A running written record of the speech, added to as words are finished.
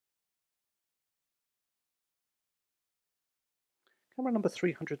Camera number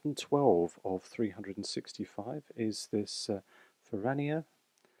 312 of 365 is this Ferrania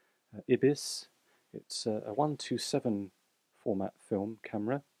Ibis. It's a 1:7 format film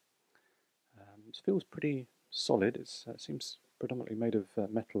camera. It feels pretty solid. It seems predominantly made of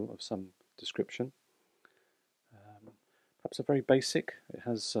metal of some description. Perhaps a very basic. It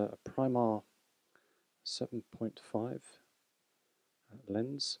has a Primar 7.5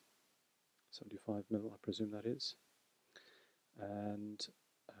 lens, 75mm I presume that is. And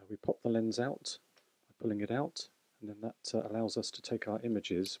we pop the lens out by pulling it out, and then that allows us to take our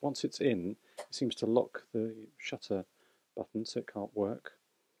images. Once it's in, it seems to lock the shutter button so it can't work.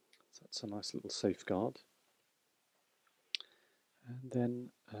 So that's a nice little safeguard. And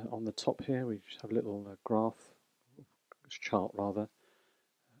then on the top here we have a little chart rather,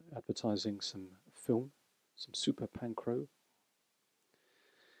 advertising some film, some Super Panchro.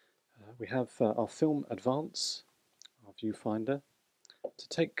 We have our film advance, our viewfinder. To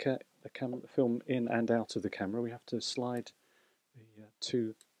take the film in and out of the camera, we have to slide the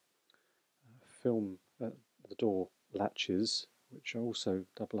two the door latches, which also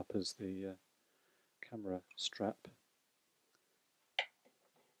double up as the camera strap,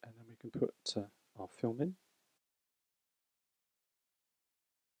 and then we can put our film in.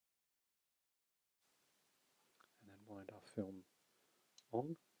 And then wind our film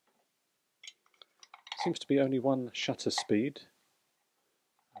on. Seems to be only one shutter speed.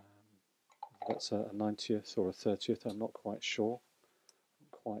 That's a 90th or a 30th, I'm not quite sure.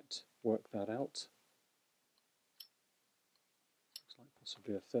 Haven't quite worked that out. Looks like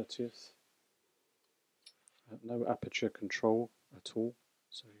possibly a 30th. No aperture control at all,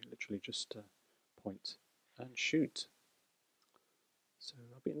 so you literally just point and shoot. So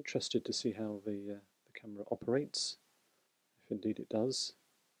I'll be interested to see how the camera operates, if indeed it does.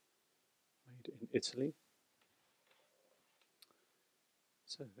 Made in Italy.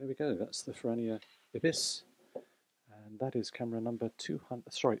 So there we go, that's the Ferrania Ibis, and that is camera number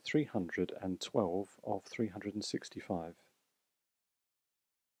 312 of 365.